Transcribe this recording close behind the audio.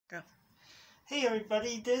Go. Hey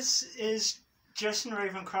everybody, this is Justin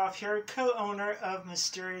Ravencraft here, co-owner of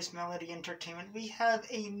Mysterious Melody Entertainment. We have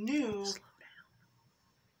a new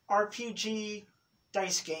RPG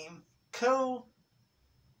dice game, co-designed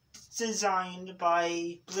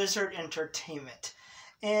by Blizzard Entertainment.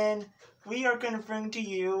 And we are going to bring to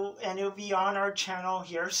you, and it'll be on our channel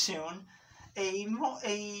here soon,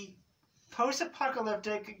 a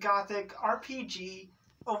post-apocalyptic gothic RPG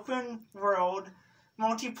open world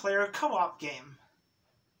multiplayer co-op game.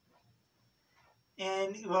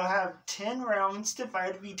 And we'll have 10 rounds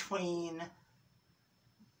divided between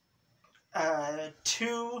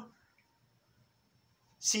 2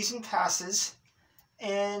 season passes,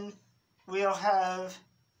 and we'll have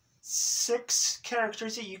 6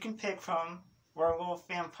 characters that you can pick from: werewolf,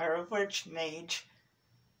 vampire, witch, mage,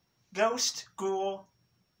 ghost, ghoul,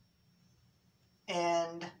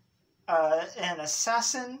 and an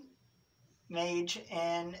assassin, mage,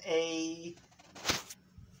 and a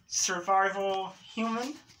survival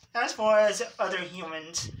human, as well as other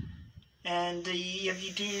humans. And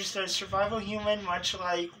if you use the survival human, much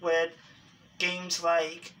like with games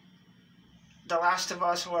like The Last of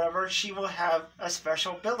Us or whatever, she will have a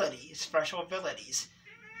special abilities.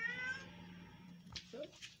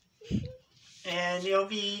 And it'll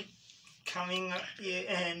be coming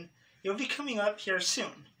up here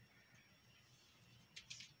soon.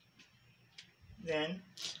 Then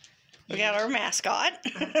We got our mascot.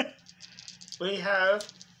 we have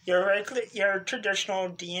your traditional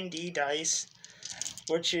D&D dice,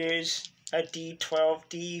 which is a D12,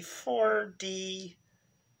 D4,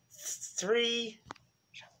 D3.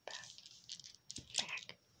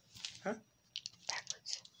 Back. Huh?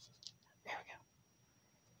 Backwards. There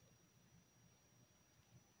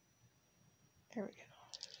we go.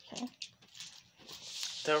 Okay.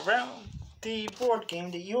 The board game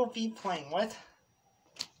that you'll be playing with.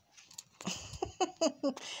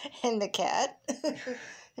 And the cat.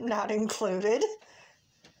 Not included.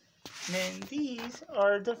 And these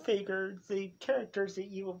are the characters that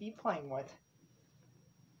you will be playing with.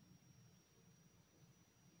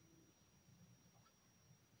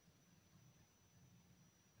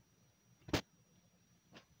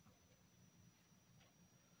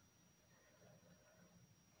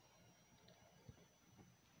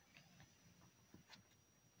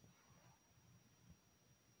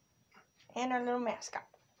 And our little mascot.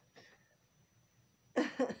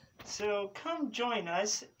 So come join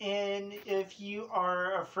us, and if you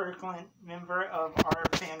are a frequent member of our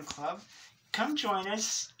fan club, come join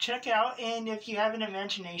us, check out, and if you have an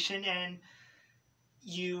imagination and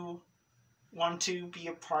you want to be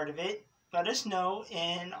a part of it, let us know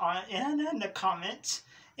in the comments,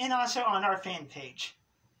 and also on our fan page.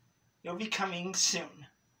 It'll be coming soon.